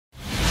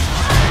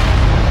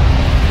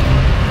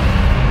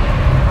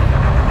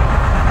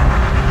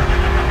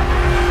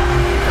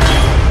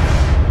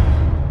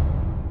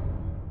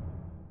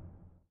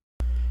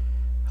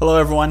Hello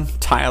everyone,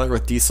 Tyler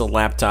with Diesel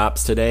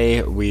Laptops.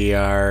 Today we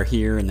are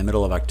here in the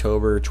middle of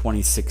October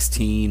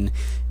 2016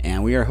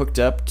 and we are hooked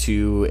up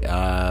to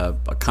a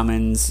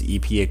Cummins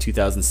EPA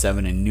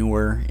 2007 and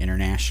newer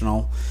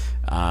international.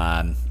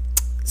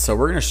 So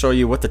we're going to show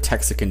you what the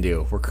TEXA can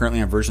do. We're currently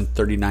on version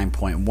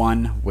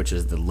 39.1, which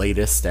is the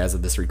latest as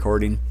of this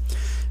recording.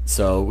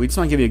 So we just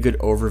want to give you a good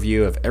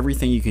overview of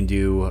everything you can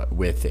do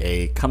with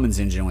a Cummins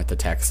engine with the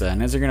TEXA.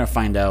 And as you're going to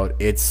find out,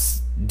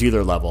 it's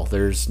dealer level.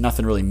 There's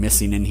nothing really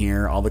missing in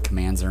here. All the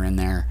commands are in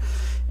there.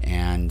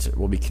 And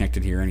we'll be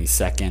connected here any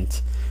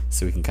second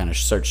so we can kind of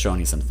start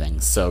showing you some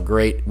things. So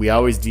great. We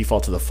always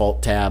default to the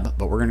fault tab,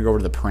 but we're going to go over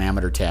to the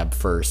parameter tab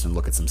first and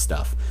look at some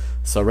stuff.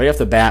 So right off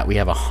the bat, we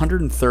have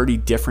 130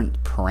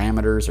 different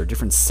parameters or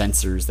different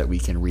sensors that we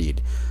can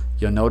read.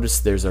 You'll notice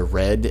there's a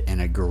red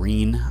and a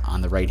green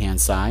on the right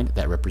hand side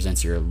that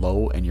represents your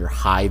low and your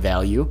high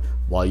value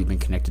while you've been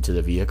connected to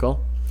the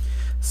vehicle.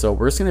 So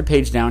we're just going to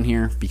page down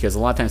here because a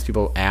lot of times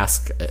people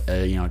ask,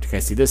 can I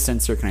see this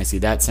sensor, can I see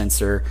that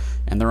sensor,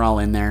 and they're all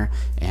in there.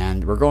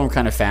 And we're going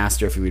kind of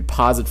faster. If you would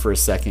pause it for a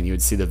second, you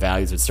would see the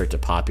values would start to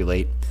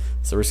populate.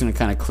 So we're just going to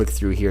kind of click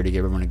through here to give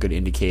everyone a good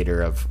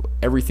indicator of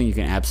everything you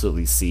can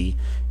absolutely see.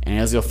 And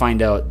as you'll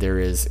find out, there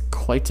is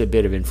quite a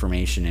bit of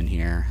information in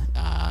here.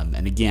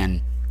 And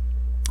again,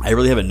 I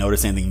really haven't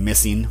noticed anything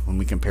missing when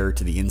we compare it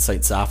to the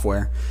Insite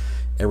software.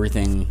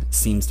 Everything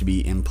seems to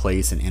be in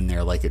place and in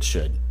there like it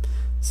should.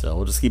 So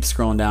we'll just keep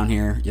scrolling down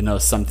here. You'll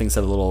notice some things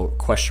have a little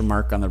question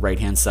mark on the right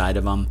hand side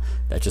of them.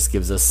 That just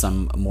gives us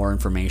some more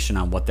information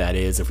on what that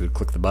is if we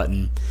click the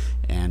button.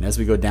 And as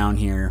we go down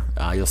here,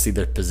 you'll see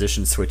the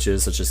position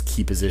switches, such as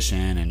key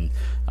position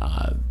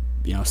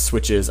and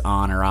switches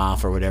on or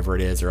off or whatever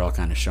it is, are all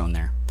kind of shown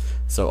there.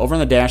 So over on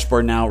the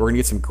dashboard now, we're going to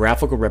get some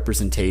graphical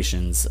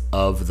representations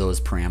of those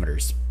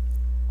parameters.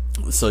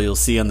 So you'll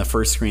see on the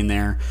first screen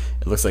there,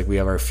 it looks like we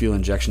have our fuel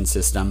injection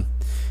system,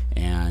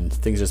 and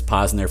things just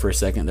pausing there for a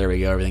second. There we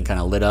go, everything kind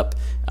of lit up.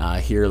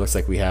 Here it looks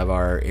like we have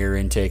our air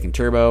intake and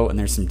turbo, and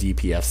there's some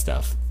DPF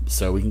stuff.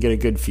 So we can get a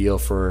good feel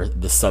for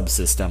the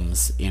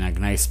subsystems in a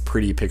nice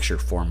pretty picture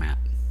format.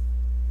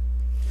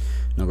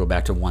 And we'll go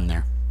back to 1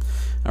 there.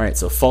 Alright,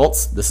 so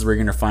faults, this is where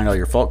you're going to find all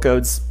your fault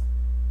codes.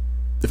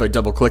 If I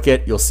double click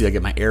it, you'll see I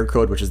get my error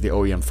code, which is the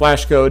OEM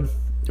flash code.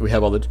 We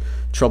have all the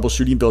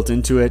troubleshooting built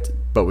into it,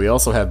 but we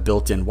also have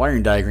built-in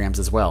wiring diagrams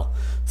as well.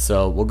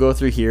 So we'll go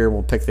through here,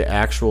 we'll pick the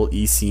actual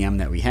ECM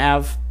that we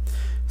have,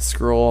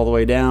 scroll all the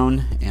way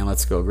down, and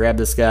let's go grab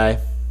this guy.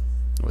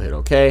 We'll hit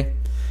OK,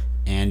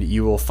 and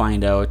you will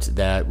find out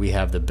that we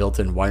have the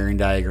built-in wiring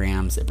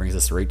diagrams. It brings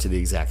us right to the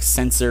exact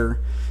sensor,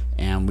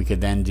 and we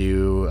could then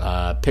do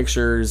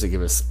pictures,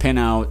 give us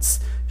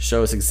pinouts,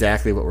 show us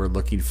exactly what we're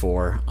looking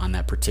for on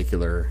that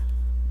particular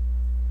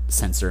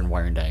sensor and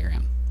wiring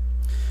diagram.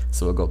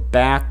 So we'll go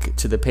back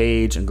to the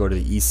page and go to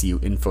the ECU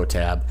info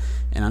tab,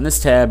 and on this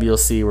tab you'll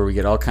see where we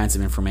get all kinds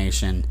of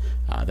information,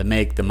 the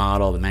make, the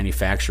model, the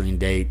manufacturing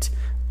date,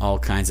 all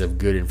kinds of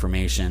good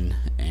information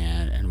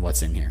and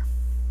what's in here.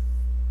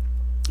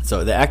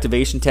 So the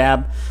activation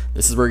tab,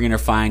 this is where you're going to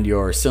find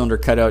your cylinder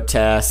cutout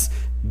tests,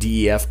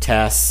 DEF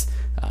tests,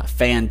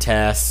 fan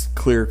tests,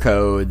 clear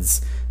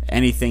codes.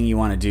 Anything you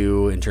want to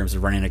do in terms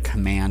of running a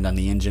command on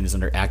the engine is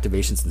under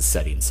activations and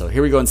settings. So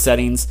here we go in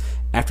settings.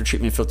 After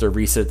treatment filter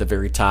reset at the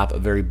very top, a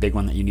very big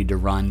one that you need to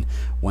run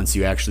once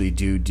you actually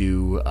do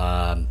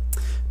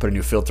put a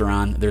new filter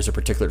on. There's a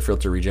particulate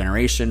filter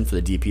regeneration for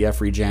the DPF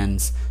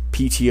regens.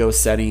 PTO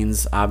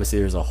settings, obviously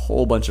there's a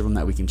whole bunch of them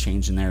that we can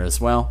change in there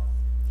as well.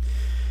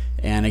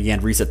 And again,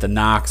 reset the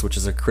NOx, which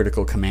is a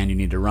critical command you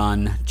need to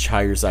run.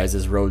 Tire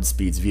sizes, road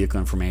speeds, vehicle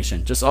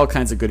information, just all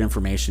kinds of good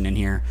information in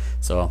here.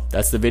 So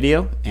that's the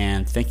video,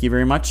 and thank you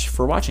very much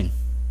for watching.